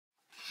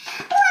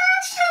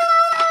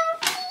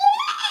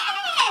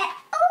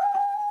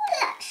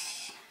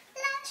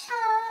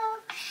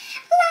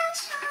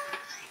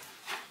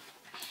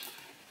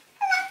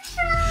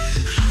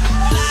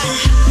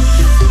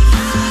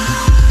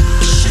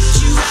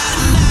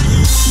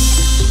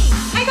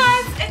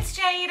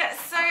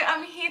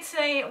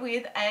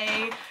with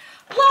a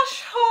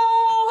Lush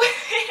Haul.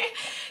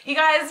 You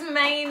guys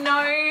may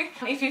know,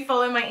 if you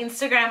follow my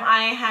Instagram,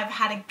 I have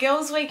had a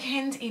girls'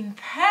 weekend in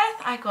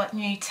Perth. I got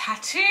new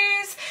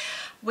tattoos.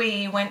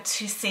 We went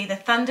to see the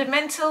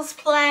Fundamentals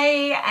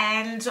play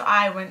and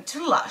I went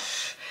to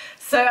Lush.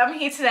 So I'm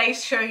here today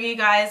showing you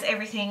guys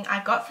everything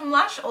I got from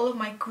Lush, all of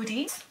my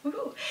goodies.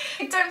 Ooh.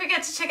 Don't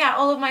forget to check out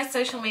all of my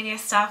social media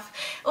stuff.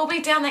 It will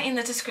be down there in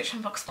the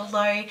description box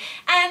below.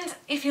 And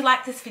if you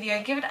like this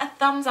video, give it a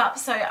thumbs up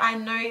so I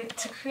know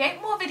to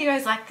create more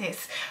videos like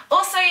this.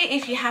 Also,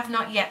 if you have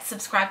not yet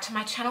subscribed to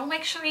my channel,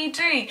 make sure you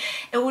do.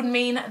 It would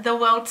mean the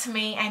world to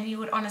me and you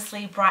would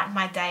honestly brighten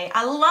my day.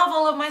 I love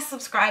all of my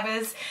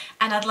subscribers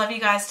and I'd love you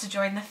guys to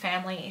join the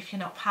family if you're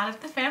not part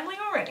of the family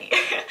already.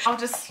 I'll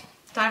just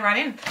dive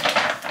right in.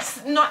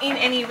 It's not in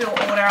any real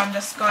order, I'm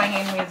just going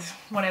in with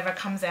whatever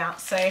comes out.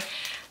 So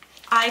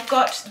I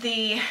got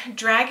the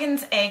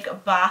Dragon's Egg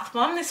Bath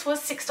Bomb. This was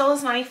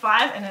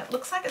 $6.95 and it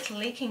looks like it's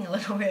leaking a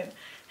little bit.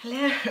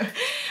 Hello.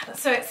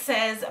 So it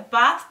says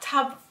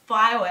Bathtub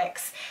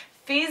Fireworks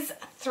Fizz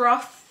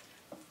Froth.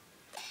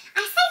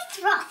 I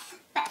say froth,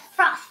 but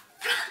froth.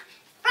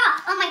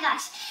 Froth. Oh my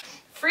gosh.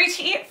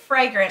 Fruity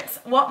fragrance.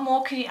 What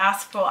more could you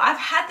ask for? I've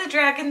had the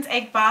Dragon's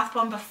Egg Bath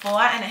Bomb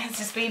before and it has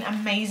just been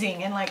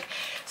amazing and like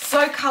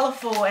so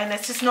colourful, and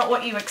it's just not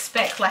what you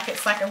expect. Like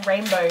it's like a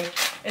rainbow.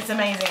 It's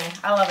amazing.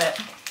 I love it.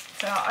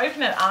 So I'll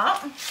open it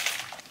up.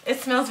 It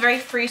smells very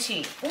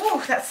fruity.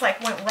 Ooh, that's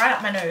like went right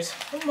up my nose.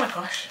 Oh my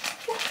gosh.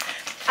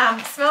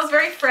 Smells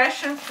very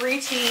fresh and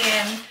fruity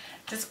and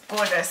just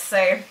gorgeous.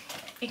 So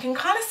you can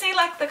kind of see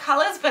like the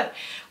colours, but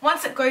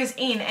once it goes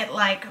in, it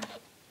like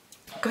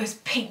goes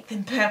pink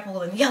then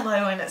purple and yellow,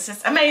 and it's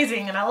just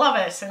amazing and I love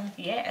it, and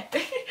yeah.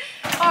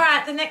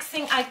 Alright, the next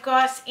thing I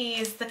got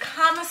is the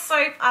Karma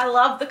soap. I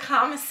love the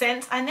Karma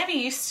scent. I never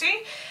used to,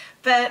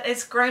 but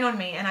it's grown on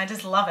me and I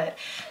just love it.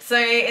 So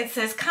it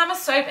says Karma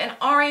soap, an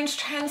orange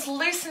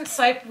translucent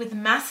soap with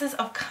masses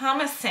of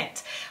Karma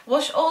scent.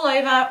 Wash all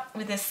over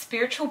with a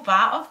spiritual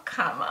bar of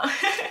Karma.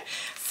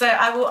 So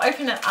I will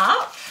open it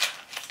up.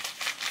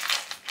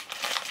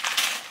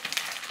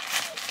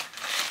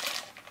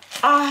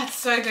 Oh, it's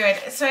so good.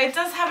 So it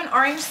does have an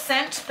orange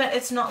scent, but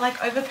it's not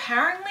like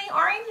overpoweringly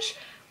orange.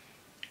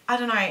 I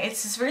don't know,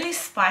 it's just really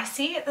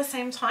spicy at the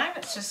same time.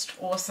 It's just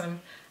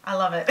awesome. I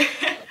love it.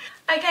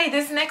 Okay,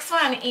 this next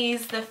one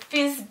is the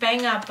Fizz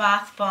Banger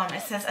Bath Bomb.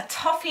 It says a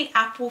toffee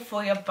apple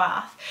for your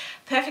bath.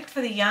 Perfect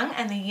for the young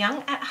and the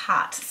young at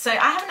heart. So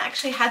I haven't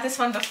actually had this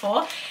one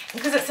before,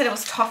 because it said it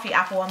was toffee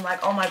apple. I'm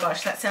like, oh my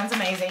gosh, that sounds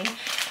amazing.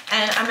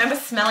 And I remember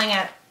smelling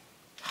it.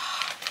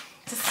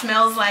 It just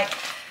smells like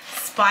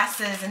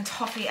spices and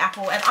toffee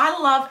apple, and I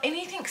love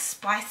anything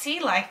spicy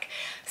like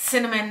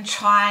cinnamon,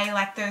 chai,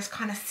 like those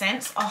kind of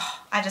scents. Oh,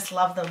 I just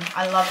love them.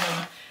 I love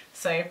them.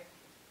 So,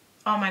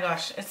 oh my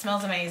gosh, it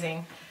smells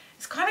amazing.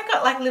 It's kind of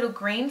got like little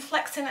green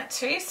flecks in it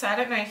too, so I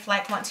don't know if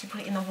like once you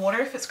put it in the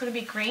water if it's going to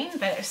be green,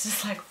 but it's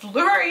just like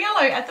fluoro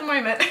yellow at the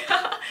moment.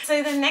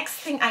 So the next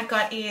thing I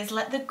got is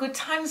Let the Good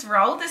Times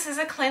Roll. This is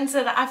a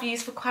cleanser that I've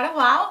used for quite a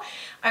while.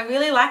 I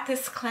really like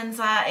this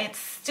cleanser. It's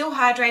still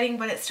hydrating,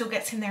 but it still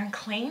gets in there and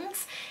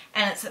cleans.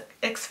 And it's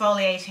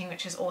exfoliating,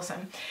 which is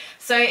awesome.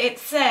 So it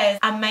says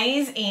a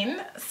maize in,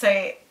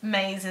 so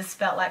maize is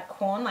spelled like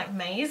corn, like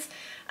maize.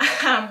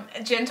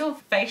 A gentle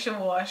facial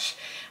wash.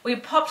 We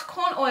popped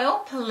corn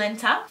oil,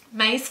 polenta,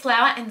 maize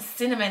flour and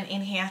cinnamon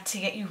in here to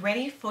get you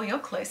ready for your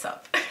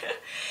close-up.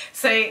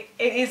 So it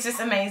is just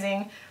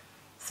amazing.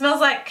 Smells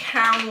like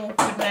caramel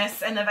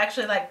goodness, and they've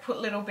actually like put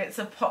little bits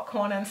of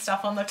popcorn and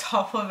stuff on the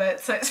top of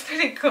it, so it's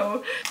pretty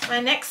cool. My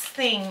next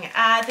thing,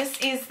 this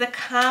is the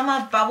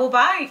Karma Bubble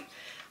Bar.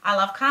 I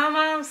love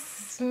Karma,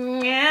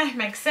 yeah,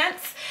 makes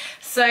sense.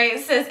 So it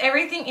says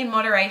everything in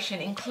moderation,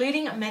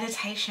 including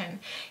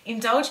meditation.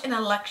 Indulge in a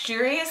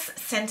luxurious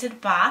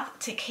scented bath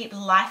to keep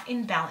life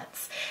in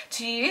balance.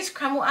 To use,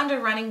 crumble under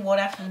running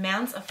water for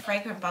mounds of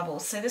fragrant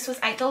bubbles. So this was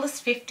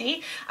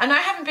 $8.50. I know I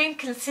haven't been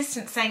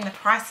consistent saying the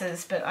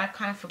prices, but I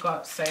kind of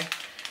forgot, so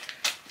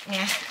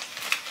yeah,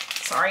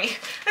 sorry.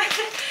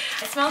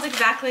 It smells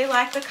exactly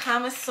like the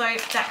Karma soap,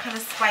 that kind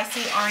of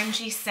spicy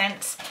orangey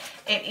scent.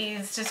 It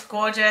is just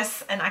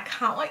gorgeous and I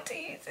can't wait to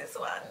use this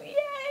one.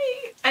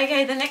 Yay!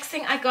 Okay, the next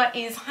thing I got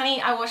is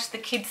Honey I Wash the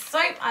Kids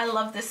soap. I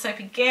love this soap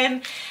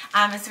again.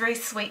 It's very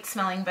sweet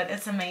smelling, but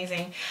it's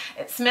amazing.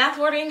 It's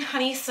mouth-watering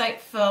honey soap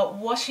for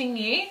washing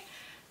you,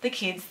 the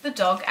kids, the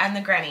dog and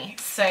the granny.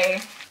 So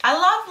I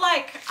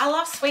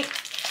love sweet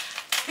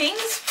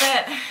things,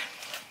 but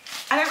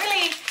I don't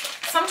really,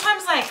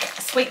 sometimes like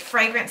sweet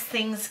fragrance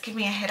things give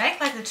me a headache,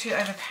 like they're too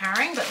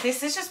overpowering, but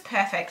this is just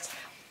perfect.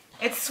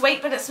 It's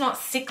sweet, but it's not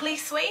sickly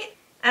sweet.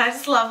 And I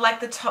just love like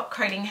the top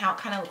coating, how it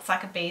kind of looks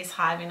like a bee's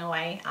hive in a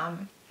way.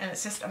 And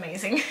it's just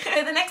amazing.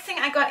 So the next thing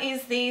I got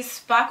is these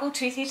Sparkle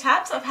Toothy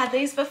Tabs. I've had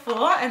these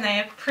before and they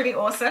are pretty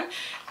awesome.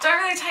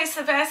 Don't really taste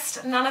the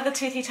best. None of the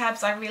Toothy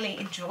Tabs I really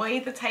enjoy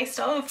the taste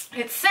of.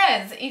 It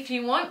says if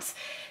you want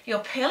your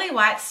pearly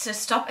whites to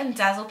stop and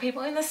dazzle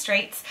people in the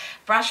streets.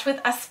 Brush with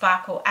a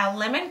sparkle. Our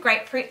lemon,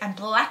 grapefruit and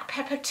black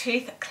pepper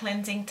tooth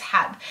cleansing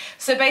tab.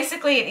 So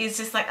basically it is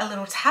just like a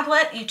little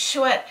tablet. You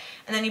chew it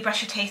and then you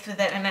brush your teeth with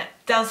it and it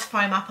does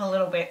foam up a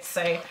little bit.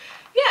 So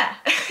yeah,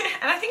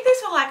 and I think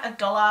these were like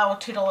 $1 or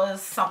 $2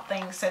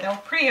 something, so they were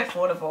pretty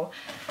affordable.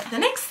 The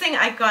next thing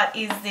I got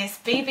is this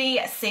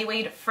BB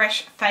Seaweed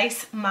Fresh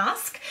Face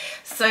Mask.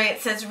 So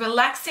it says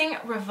relaxing,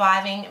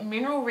 reviving,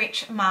 mineral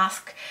rich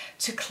mask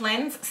to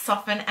cleanse,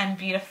 soften and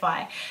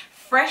beautify.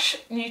 Fresh,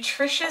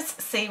 nutritious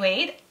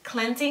seaweed,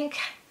 cleansing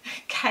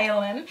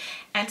kaolin,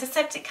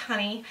 antiseptic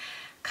honey,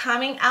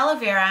 calming aloe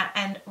vera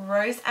and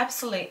rose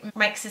absolute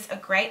makes this a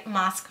great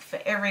mask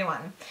for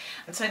everyone.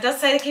 And so it does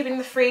say they're keeping in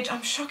the fridge.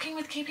 I'm shocking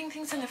with keeping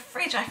things in the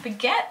fridge. I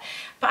forget,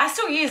 but I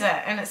still use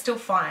it and it's still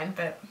fine,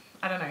 but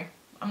I don't know.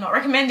 I'm not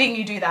recommending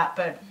you do that,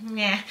 but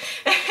yeah.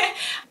 It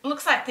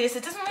looks like this.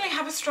 It doesn't really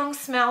have a strong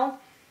smell.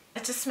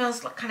 It just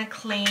smells like kind of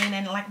clean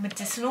and like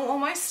medicinal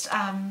almost.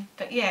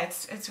 But yeah,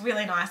 it's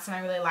really nice and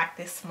I really like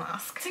this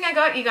mask. The thing I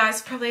got, you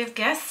guys probably have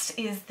guessed,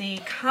 is the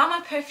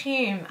Karma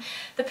perfume.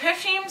 The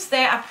perfumes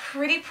there are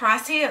pretty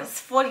pricey. It's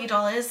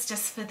 $40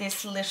 just for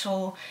this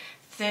little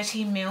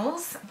 30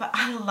 mils, but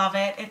I love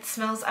it. It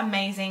smells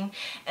amazing.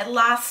 It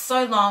lasts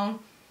so long.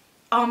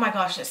 Oh my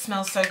gosh, it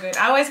smells so good.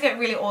 I always get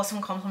really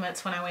awesome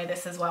compliments when I wear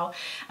this as well.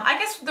 I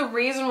guess the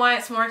reason why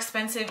it's more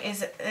expensive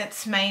is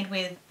it's made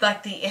with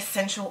like the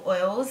essential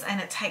oils and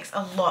it takes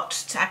a lot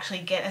to actually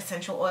get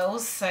essential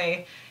oils.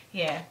 So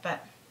yeah,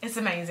 but it's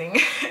amazing.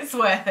 It's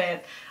worth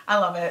it. I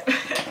love it.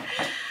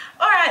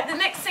 Alright, the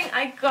next thing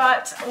I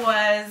got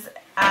was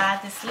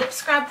this lip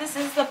scrub. This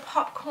is the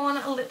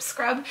popcorn lip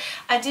scrub.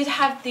 I did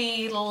have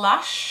the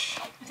Lush,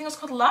 I think it was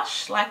called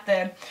Lush, like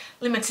the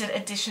limited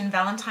edition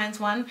Valentine's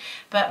one,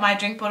 but my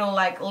drink bottle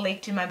like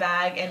leaked in my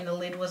bag and the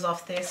lid was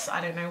off this. I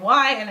don't know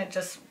why, and it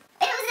was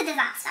a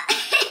disaster.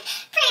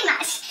 Pretty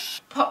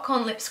much.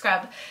 Popcorn lip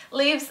scrub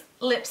leaves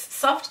lips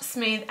soft,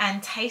 smooth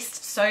and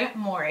taste so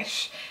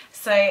moreish.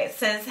 So it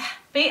says,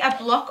 be a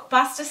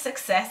blockbuster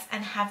success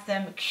and have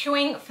them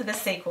queuing for the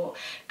sequel.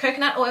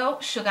 Coconut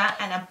oil, sugar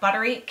and a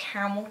buttery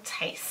caramel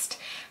taste.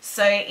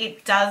 So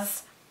it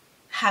does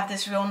have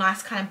this real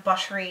nice kind of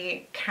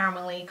buttery,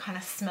 caramelly kind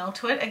of smell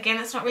to it. Again,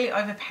 it's not really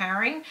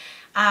overpowering.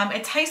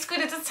 It tastes good.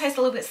 It does taste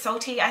a little bit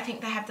salty. I think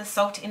they have the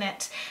salt in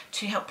it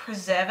to help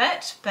preserve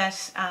it.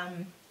 But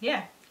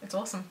yeah, it's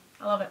awesome.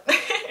 I love it.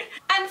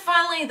 And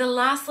finally, the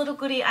last little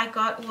goodie I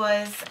got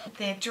was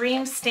the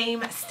Dream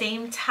Steam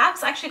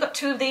tabs. I actually got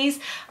 2 of these.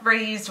 I've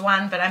already used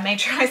one, but I made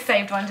sure I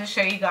saved one to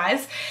show you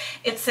guys.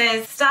 It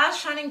says, stars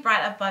shining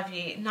bright above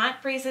you.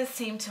 Night breezes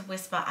seem to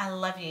whisper, I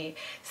love you.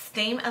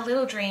 Steam a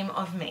little dream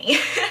of me.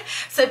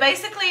 So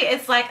basically,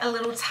 it's like a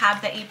little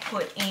tab that you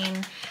put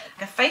in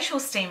a facial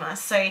steamer.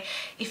 So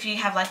if you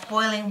have like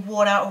boiling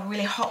water or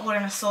really hot water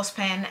in a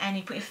saucepan and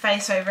you put your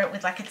face over it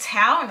with like a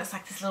towel and it's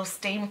like this little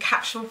steam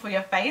capsule for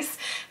your face,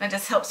 and it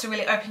just helps to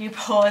really open your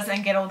pores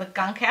and get all the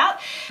gunk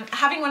out.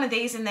 Having one of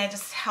these in there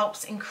just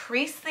helps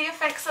increase the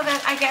effects of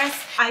it, I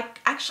guess. I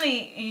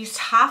actually used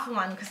half of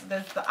one because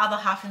there's the other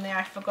half in there.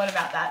 I forgot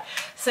about that.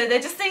 So they're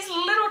just these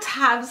little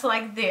tabs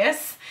like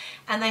this,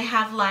 and they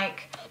have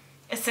like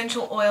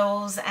essential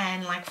oils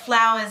and like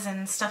flowers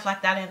and stuff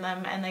like that in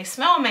them, and they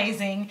smell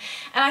amazing.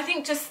 And I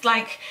think just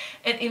like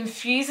it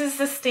infuses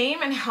the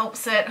steam and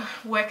helps it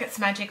work its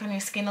magic on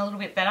your skin a little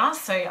bit better.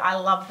 So I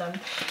love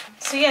them.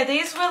 So yeah,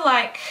 these were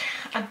like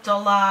 $1,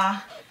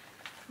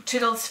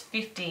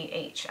 $2.50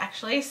 each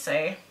actually,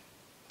 so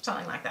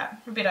something like that,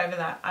 a bit over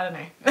that, I don't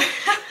know.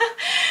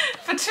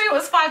 For 2 it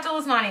was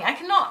 $5.90. I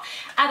cannot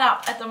add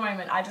up at the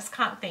moment, I just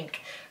can't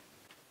think.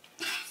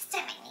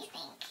 Don't make me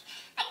think.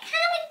 I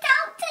can't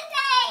adult today.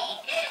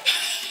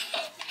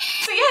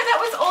 So yeah, that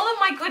was all of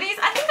my goodies.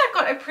 I think I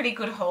got a pretty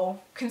good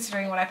haul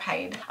considering what I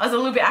paid. I was a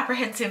little bit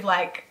apprehensive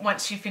like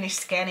once you finish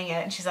scanning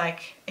it and she's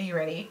like, are you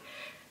ready?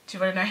 Do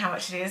you want to know how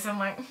much it is? I'm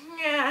like,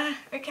 yeah,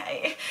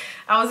 okay.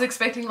 I was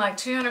expecting like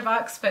 200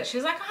 bucks, but she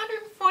was like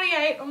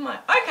 148. I'm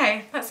like,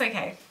 okay, that's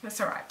okay. That's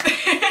all right.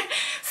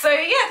 So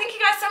yeah, thank you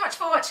guys so much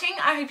for watching.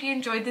 I hope you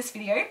enjoyed this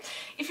video.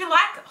 If you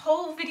like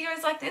haul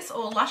videos like this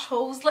or Lush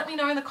hauls, let me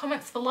know in the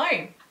comments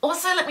below.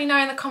 Also, let me know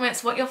in the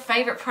comments what your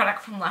favorite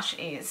product from Lush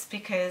is,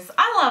 because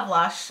I love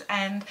Lush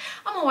and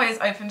I'm always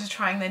open to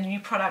trying their new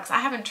products. I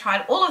haven't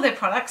tried all of their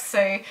products,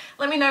 so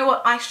let me know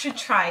what I should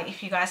try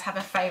if you guys have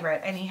a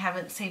favorite and you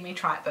haven't seen me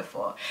try it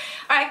before.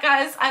 Alright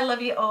guys, I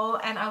love you all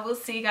and I will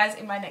see you guys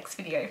in my next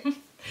video.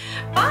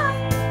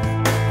 Bye!